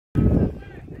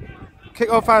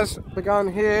Kick-off has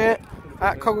begun here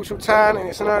at Coggeshall Town, and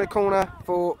it's an early corner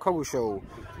for Coggeshall.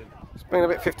 It's been a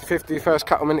bit 50-50 first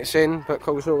couple of minutes in, but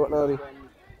Coggeshall got an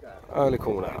early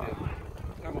corner.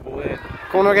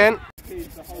 Corner again.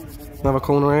 Another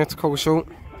corner here to Coggeshall.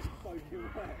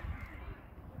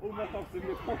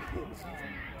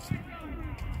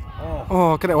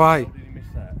 Oh, get it away.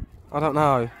 I don't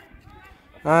know.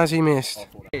 Has he missed?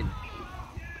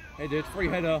 Headed, free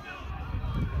header.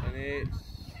 And it's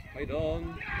played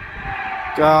on.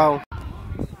 Goal.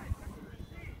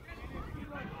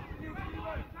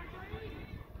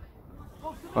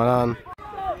 Well done.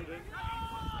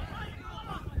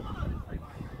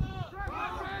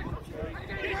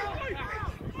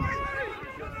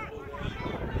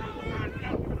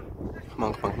 Come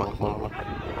on.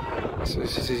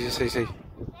 See.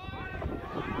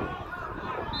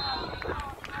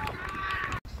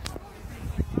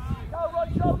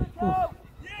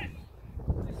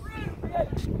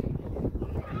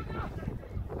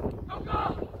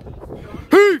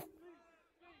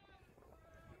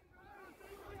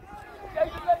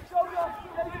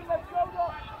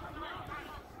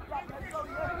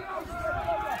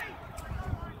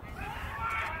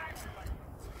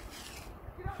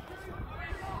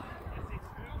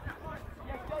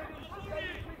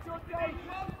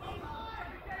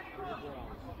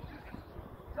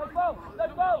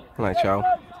 Right, Joe.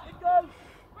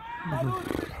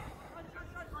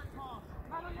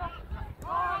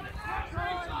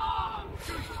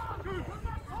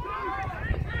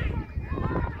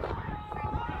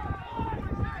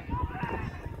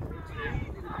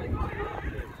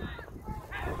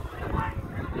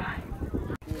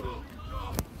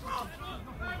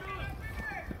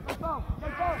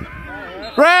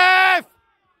 Ref!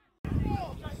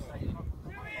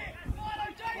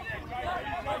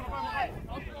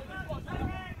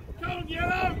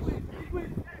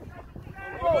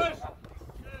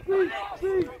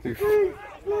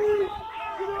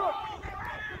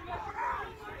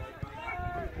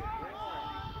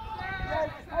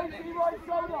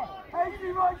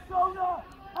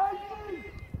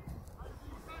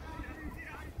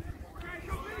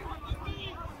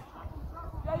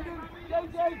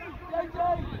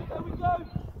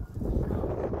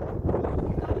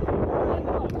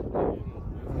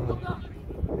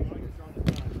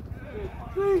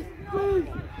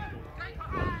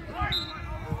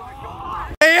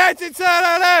 He hits it to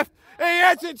the left, he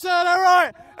hits it to the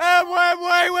right, and when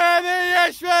we win the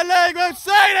Extra League, we'll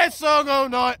sing this song all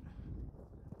night.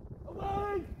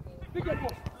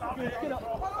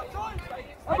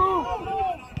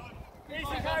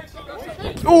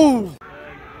 Ooh!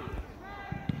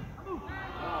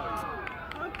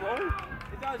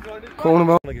 Corner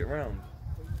ball.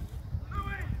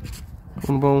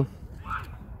 Corner ball.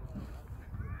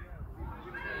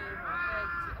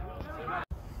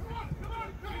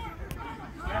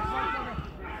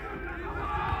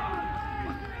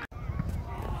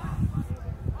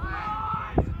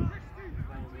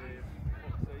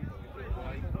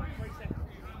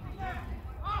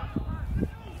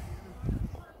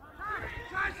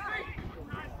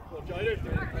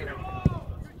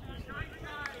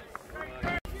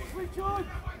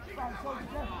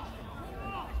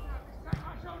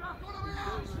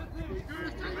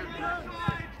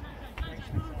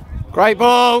 Great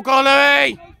ball, go on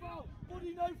Louis!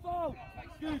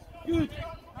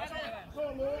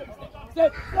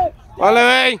 Well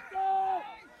Louis!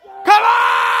 Come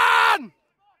on!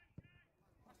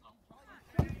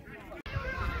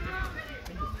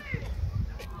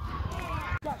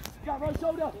 Right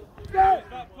shoulder!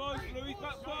 Back post, Louis,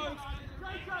 back post!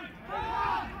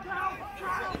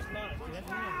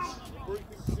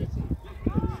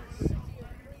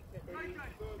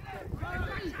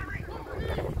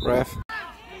 Ref.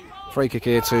 Free kick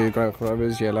here to Grant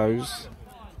Rovers, yellows.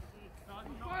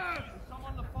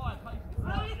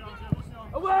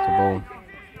 The ball.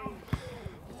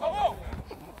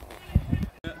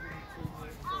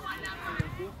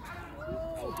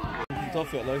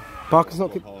 Barker's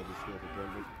not good.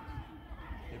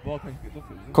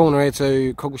 Corner here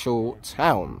to Coggeshall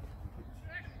Town.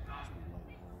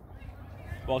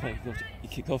 You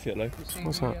kicked off yet, Lou?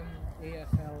 What's that?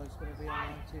 EFL is going to be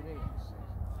on TV.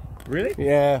 Really?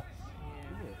 Yeah.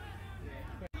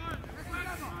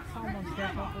 Someone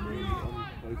step up the league.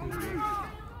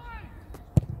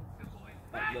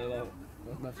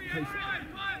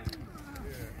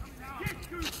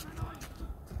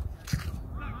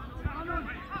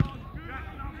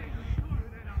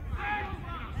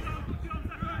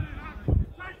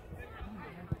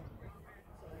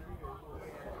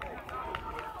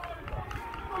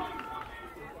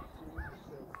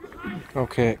 Goal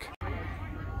kick.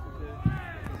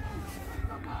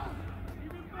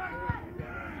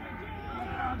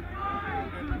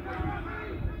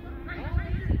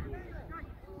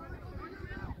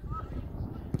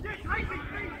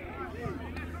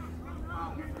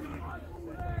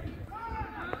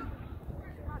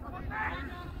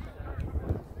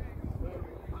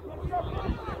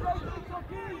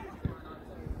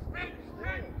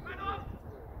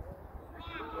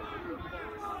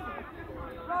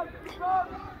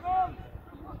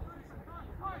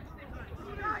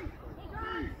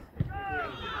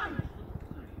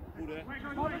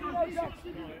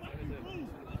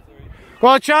 Go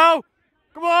on, Joe!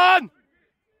 Come on!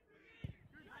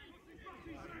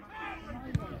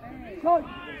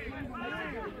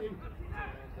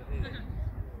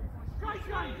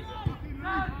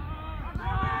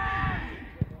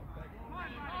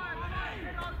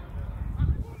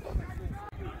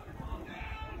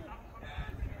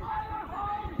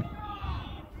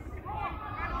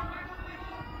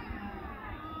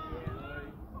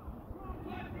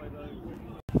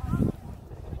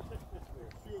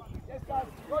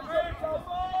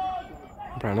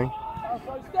 Browning.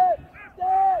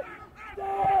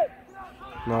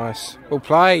 Nice. Well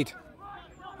played.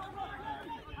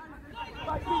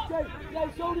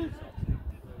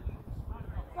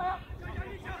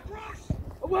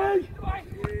 Away!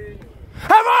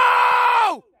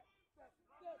 Hello!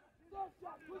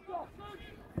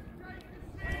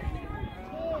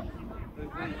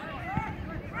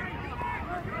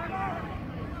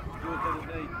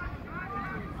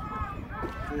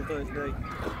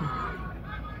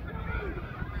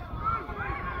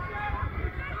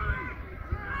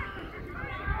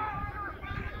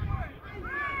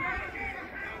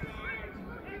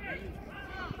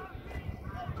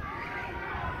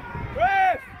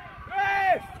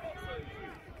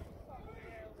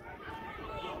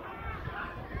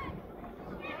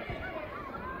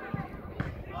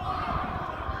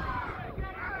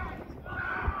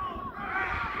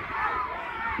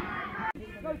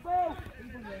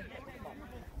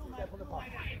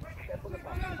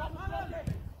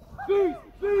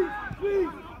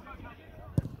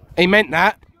 He meant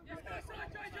that.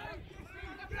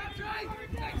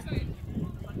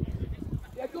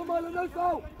 Yeah, go Milo, no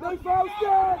foul! No foul,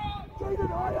 yeah! Jaden,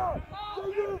 higher!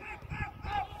 Jaden!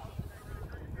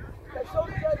 Yeah,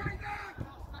 shoulder, Jaden!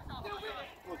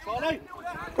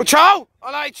 Well, Charles!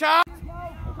 I like Charles!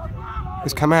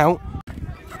 He's come out.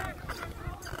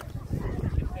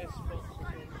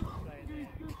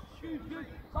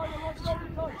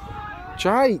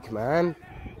 Jake, man.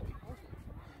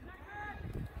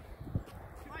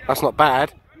 That's not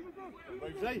bad.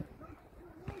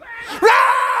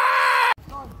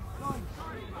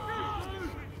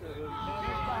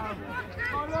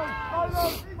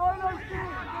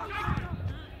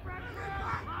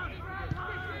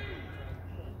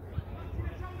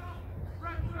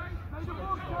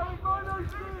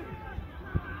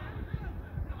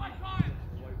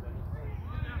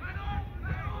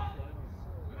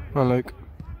 Come on, Luke.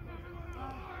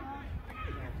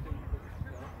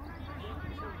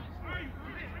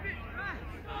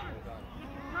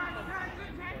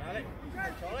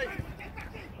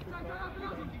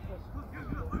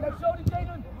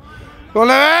 Go on,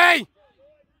 Louis!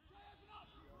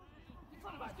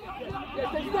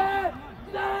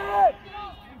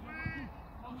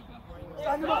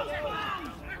 Stand him up!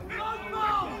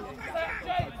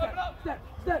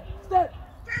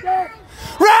 Step!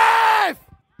 Ref!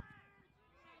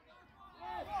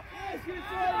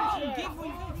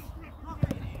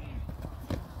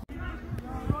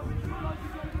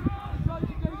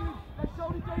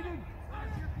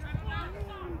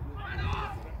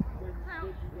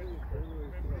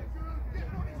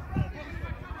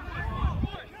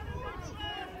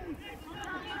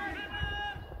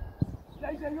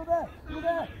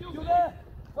 You're there!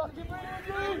 Fucking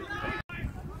brilliant,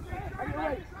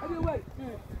 Head away!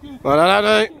 Good. Well,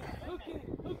 no.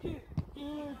 Hook it!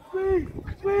 Good!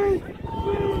 Squeeze!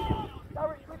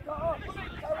 Carry it quicker up!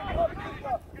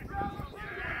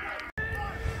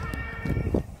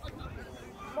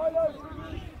 Milo!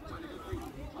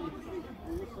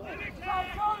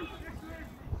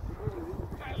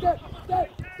 Step!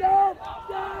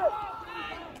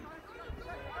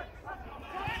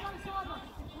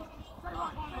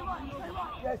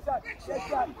 Yes,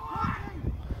 that.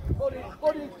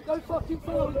 Body, go fucking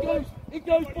forward, it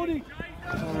goes, body.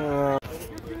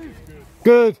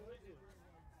 Good.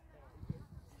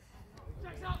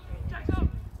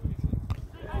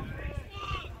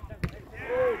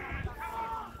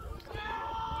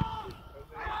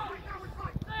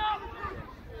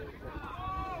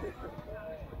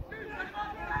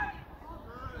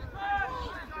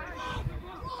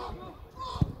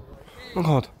 Oh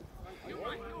God.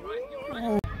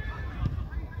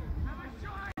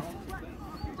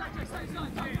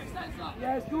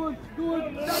 Yes, good.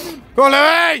 Go on,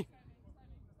 Louis!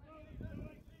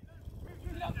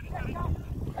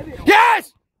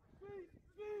 Yes!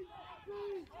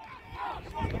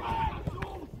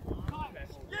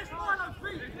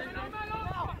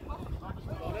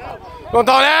 Go on,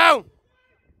 Darnell!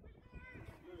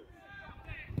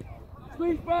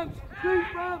 Squeeze front! Squeeze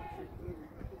front!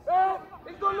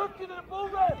 He's not looking at the ball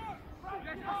there!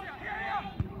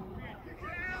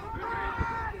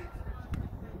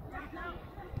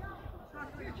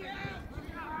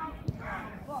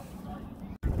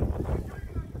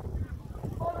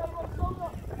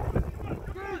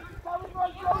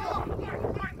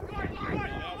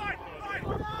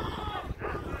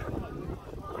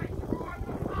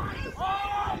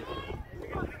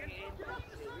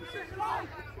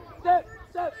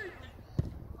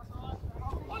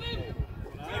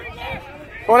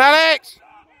 Come on, Alex!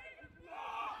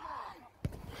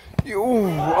 Ooh,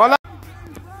 I like.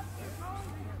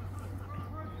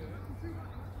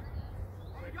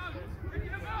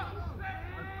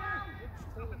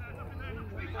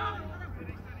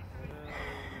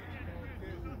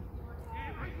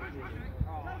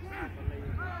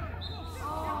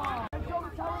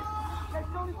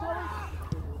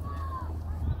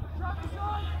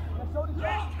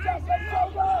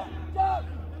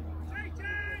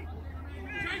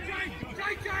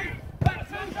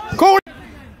 Call it!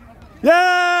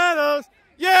 Yellows!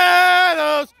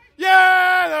 Yellows!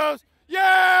 Yellows!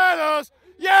 Yellows!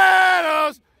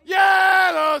 Yellows!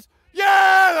 Yellows!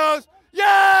 Yellows!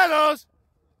 Yellows!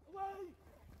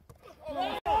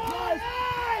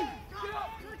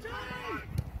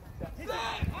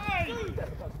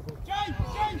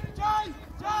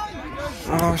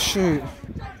 Oh shoot!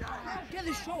 Get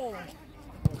the shot.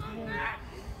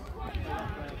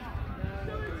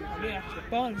 Yeah,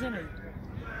 Barnes, isn't he?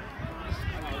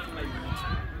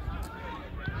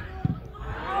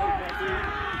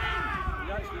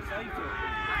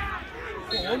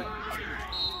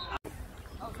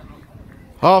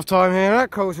 Half time here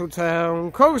at Coggeshall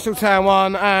Town. Coggeshall Town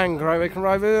 1 and Great Wycombe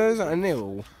Rovers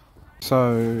 0.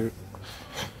 So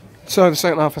the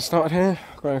second half has started here.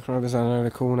 Great Wycombe Rovers had an early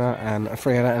corner and a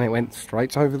free header, and it went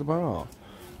straight over the bar.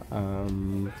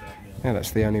 Yeah,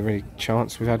 that's the only really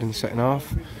chance we've had in the second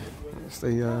half. That's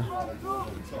the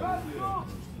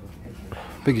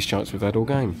biggest chance we've had all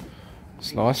game.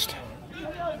 Sliced.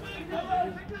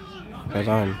 Head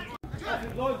on.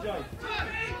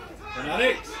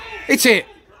 It's it!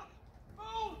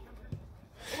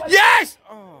 Yes!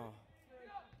 Oh.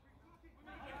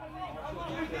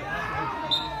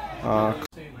 Oh.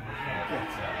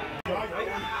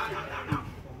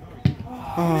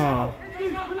 Oh.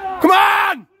 Come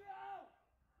on!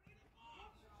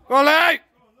 Go on, Lee!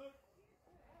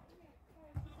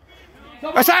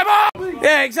 Let's have him!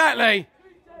 Yeah, exactly.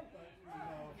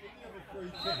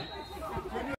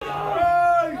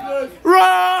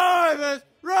 Rovers!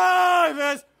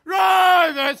 Rovers!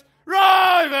 Rovers!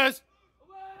 Rovers!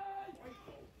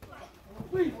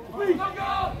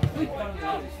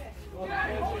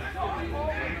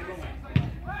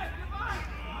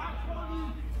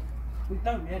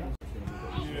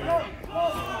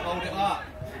 Hold it up.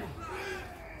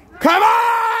 Come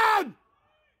on!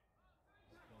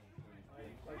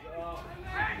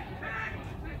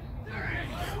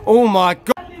 Oh my God!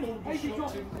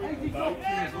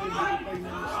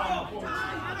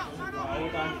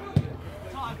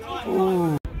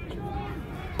 Ooh.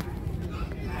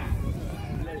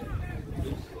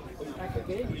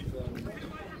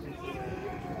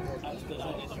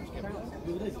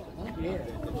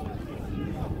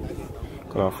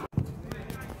 Got off.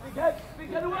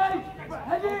 Get away!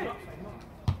 Head in!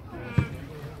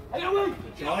 Head away!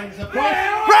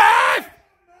 Ref!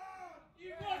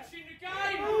 You watching the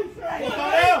game?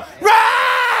 Ref!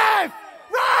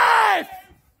 Ref!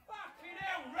 Fucking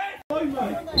hell, ref!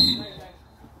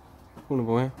 Corner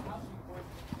boy.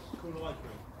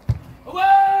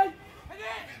 Away! Head in!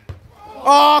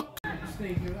 Oh! Do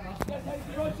you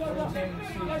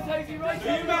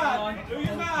mad? Do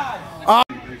you mad? Oh!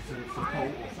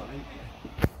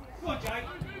 Go on, Jake.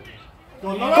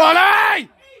 Golly!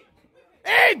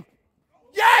 In!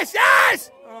 Yes, yes!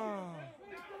 Oh.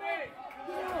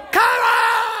 Come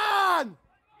on!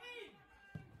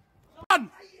 On!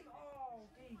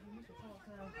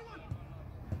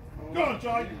 Go on,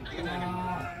 Jake.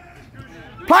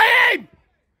 Play him!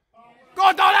 Go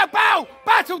on, Darnell, Bell!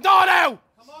 Battle, Darnell!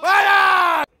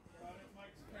 Well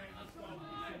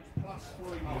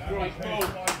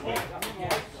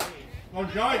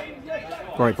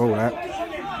Great ball, that.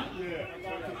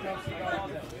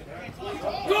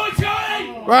 Good, Jake!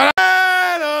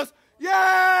 Yellows!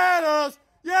 Yellows!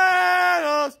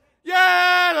 Yellows!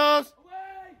 Yellows!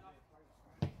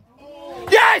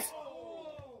 Yes!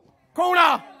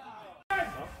 Corner!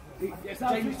 Come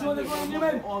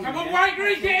on, right,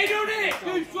 Green, get in on it!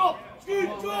 Scoot drop!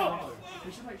 Scoot drop!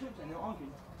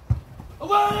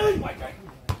 Away!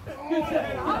 Good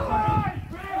set.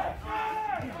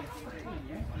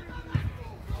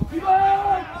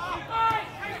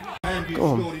 Andrew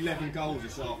scored 11 goals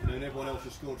this afternoon, everyone else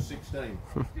has scored 16.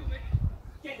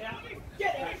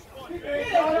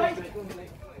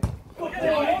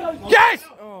 Yes!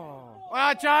 Oh.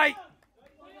 Well, Jake!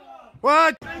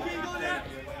 What?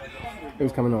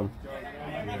 Who's coming on?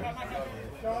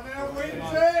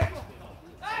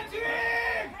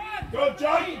 Go,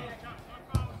 Jake!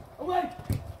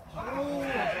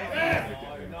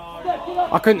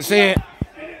 I couldn't see it.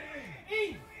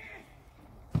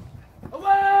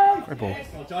 Great ball.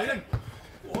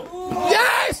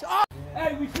 Yes! Oh.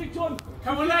 Hey, we switch on.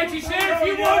 Come on, lads, he's there if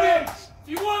you want it. If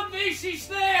you want this, he's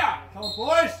there. Come on,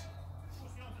 boys!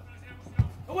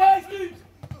 Away, dude!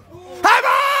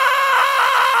 Hammer!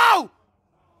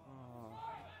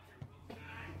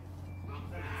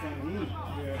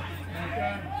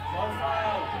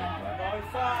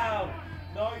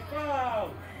 No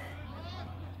foul.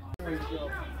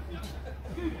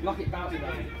 Lock it bouncy,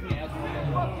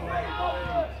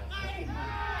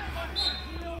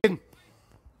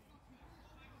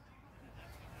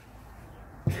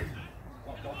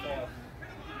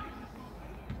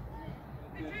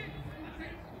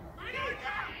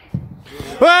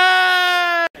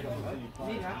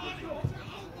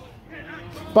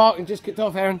 Barton just kicked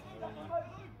off, Aaron.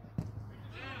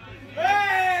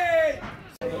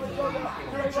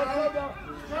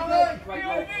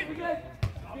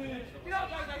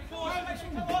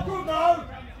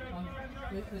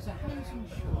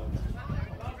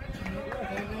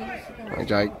 Hey,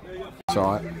 Jake. It's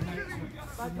alright.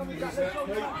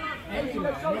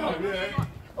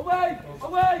 Away!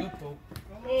 Away!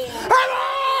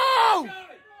 Hello!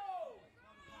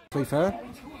 Play fair.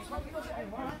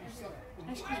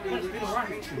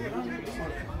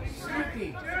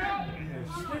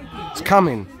 It's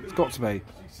coming. It's got to be.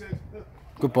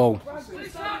 Good ball.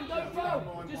 Just stand, don't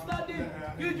foul. Just stand in.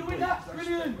 Good, you win that.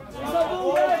 Brilliant.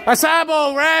 That's our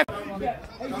ball, ref.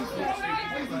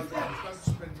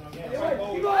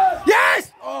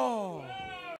 Yes! Oh.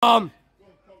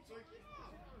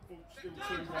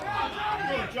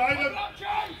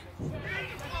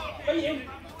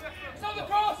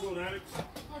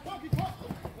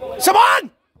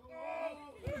 Someone!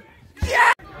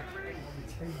 Yeah!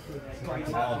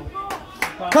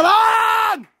 Come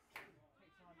on!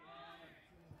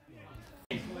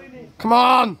 Come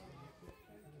on!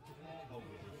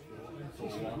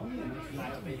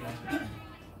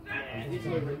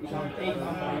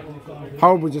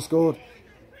 Horrible just scored.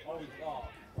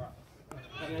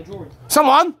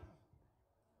 Someone!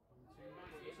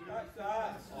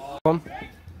 Come on.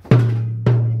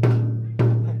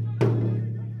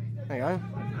 There you go.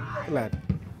 Good lad.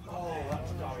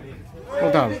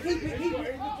 Well done.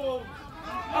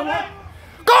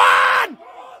 Go on!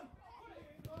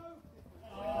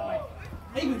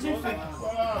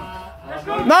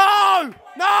 No!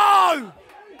 No!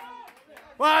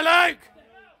 Well, Luke!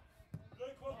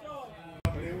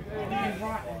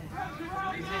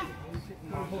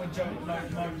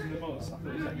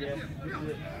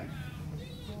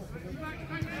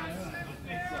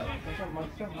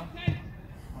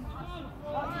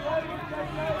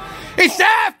 It's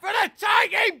there for the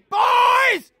taking,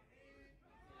 boys!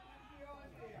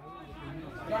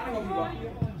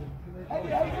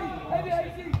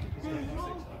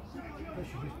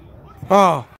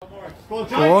 Oh,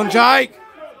 go on, Jake.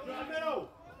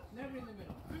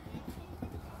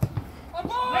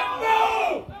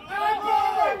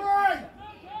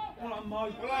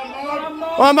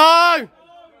 One more.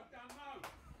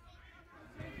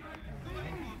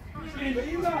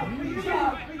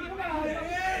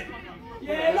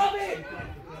 Yeah, love it!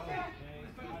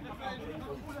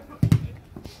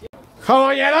 Come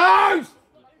on, yellows!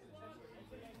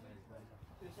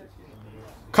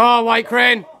 Can't wait,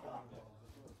 Crin.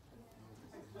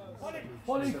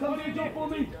 Holly, come do a job for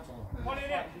me.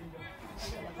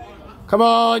 Come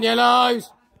on,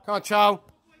 yellows. Come on, Charles.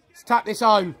 Let's tap this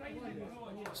home.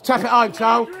 Let's tap it home,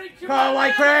 Charles. Can't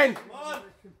wait, Crin.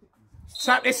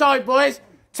 Tap this home, boys.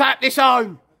 Tap this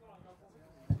home.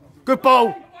 Good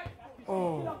ball.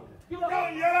 Oh. Come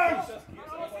on, yellows!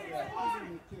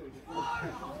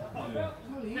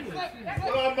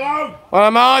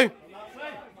 Well, Mo.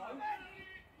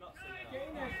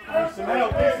 Need some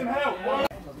help, need some help.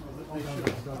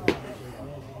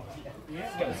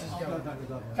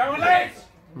 Come on, lads.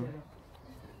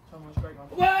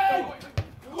 Away!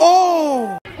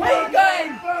 Oh! Where you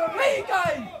going? Where you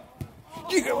going?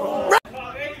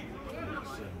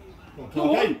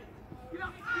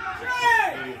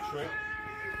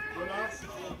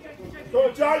 Go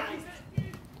on, Jake!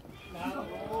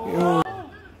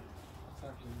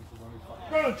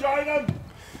 Go on, Jaden!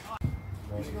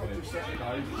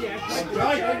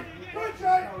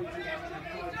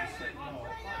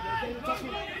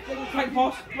 Take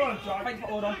pass.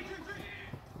 Take order.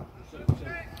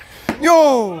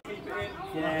 Yo!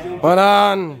 Well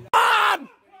done!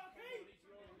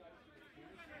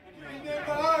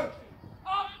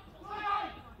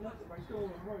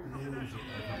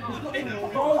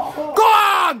 Go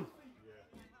on!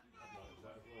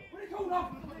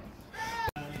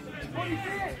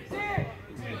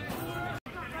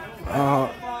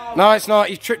 No, it's not.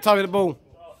 He's tripped over the ball.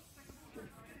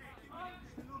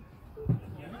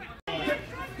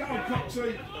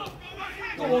 Beat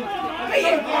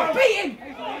him! Beat him!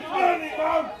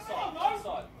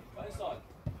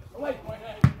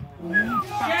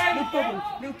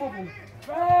 Little bubble.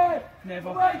 Never.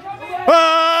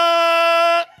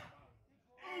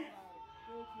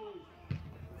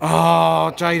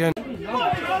 Oh, Jaden. Go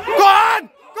on!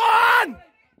 Go on!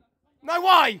 No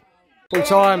way! Full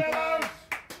time.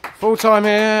 Full time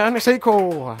here, and it's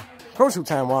equal. Coggeshall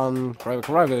Town 1,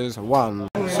 Coggeshall Rovers 1.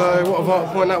 So, what a vital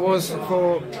point that was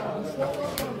for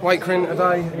Wakering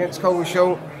today against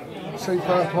Coggeshall.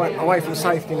 Super point away from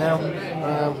safety now.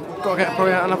 Got to get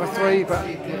probably out another 3, but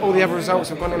all the other results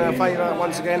have gone in our favour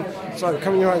once again. So,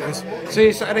 come on, your Rovers. See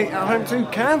you Saturday at home to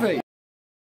Canvey.